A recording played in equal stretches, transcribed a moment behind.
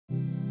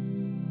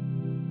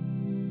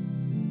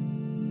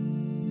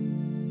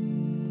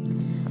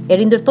E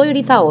rindërtoi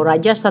Rita Ora,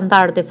 6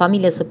 anëtarët e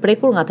familjes së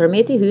prekur nga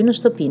tërmeti hyjnë në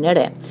shtëpinë e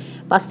re.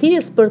 Pas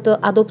thirrjes për të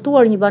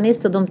adoptuar një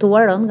banesë të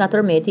dëmtuar rënd nga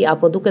tërmeti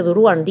apo duke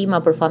dhuruar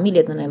ndihmë për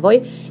familjet në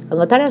nevojë,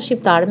 këngëtarja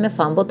shqiptare me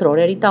famë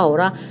botërore Rita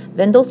Ora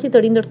vendosi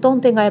të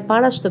rindërtonte nga e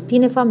para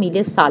shtëpinë e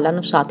familjes Sala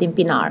në fshatin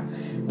Pinar.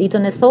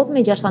 Ditën e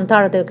sotme, 6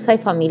 anëtarët e kësaj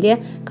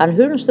familje kanë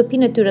hyrë në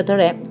shtëpinë e tyre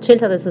të re,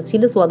 çeltat e së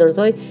cilës u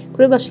adërzoi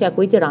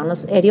kryebashkiaku i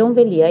Tiranës Erion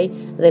Veliaj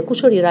dhe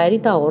kushërira e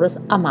Rita Orës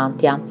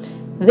Amantja.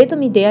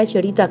 Vetëm ideja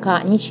që Rita ka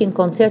 100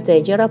 koncerte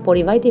e gjera, por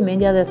i vajti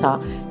mendja dhe tha,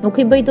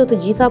 nuk i bëj do të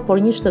gjitha, por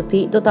një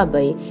shtëpi do ta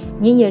bëj,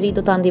 një njeri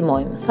do ta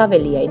ndihmojmë, tha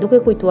Veliaj,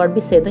 duke kujtuar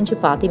bisedën që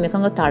pati me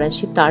këngëtaren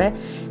shqiptare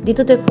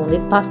ditët e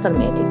fundit pas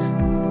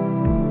tërmetit.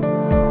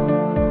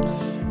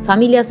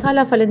 Familja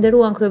Sala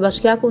falenderuan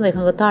kryebashkiakun dhe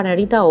këngëtaren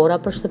Rita Ora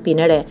për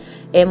shtëpinë e re.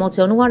 E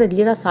emocionuar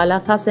Edlira Sala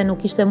tha se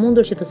nuk ishte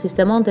mundur që të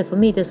sistemonte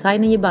fëmijët e saj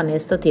në një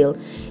banesë të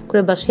tillë.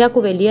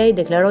 Kryebashkiaku Veliaj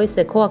deklaroi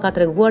se koha ka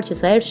treguar që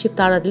sa herë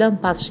shqiptarët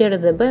lëm pas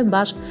sherrit dhe bëhen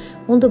bashk,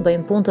 mund të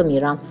bëjmë punë të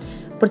mira.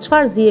 Për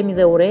çfarë zihemi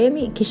dhe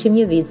urrehemi, kishim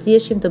një vit,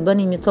 ziheshim të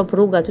bënim një cop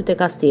rrugë aty te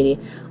Kastiri.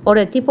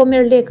 Ore ti po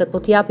merr lekët, po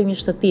të japim një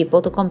shtëpi,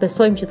 po të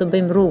kompensojmë që të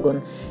bëjmë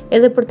rrugën.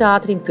 Edhe për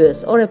teatrin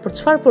pyes, ore për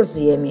çfarë po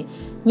zihemi?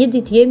 Një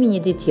ditë jemi, një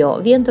ditë jo,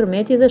 vjen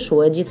tërmeti dhe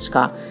shuhet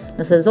gjithçka.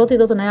 Nëse Zoti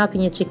do të na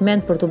japi një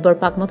çikment për të bërë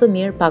pak më të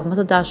mirë, pak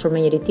më të dashur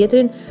me njëri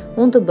tjetrin,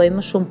 mund të bëjmë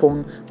më shumë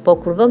punë. Po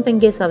kur vëm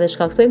pengesa dhe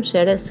shkaktojmë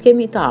shere,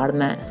 s'kemi të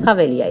ardhme, tha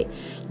Veliaj.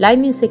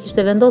 Lajmin se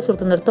kishte vendosur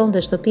të ndërtonte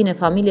shtëpinë e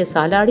familjes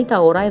Sala, Rita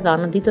Ora e dha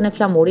në ditën e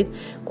flamurit,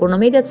 kur në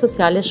mediat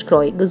sociale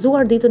shkroi: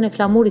 "Gëzuar ditën e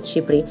flamurit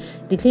Shqipëri,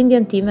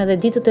 ditëlindjen time dhe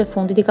ditët e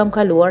fundit i kam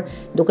kaluar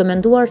duke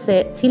menduar se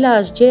cila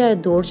është gjëja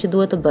e durë që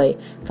duhet të bëj.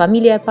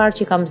 Familja e parë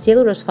që kam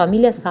zgjedhur është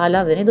familja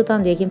Sala dhe ne do ta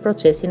ndjekim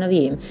procesin në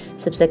vijim,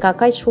 sepse ka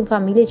kaq shumë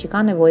familje që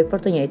kanë nevojë për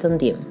të njëjtën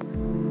ndihmë."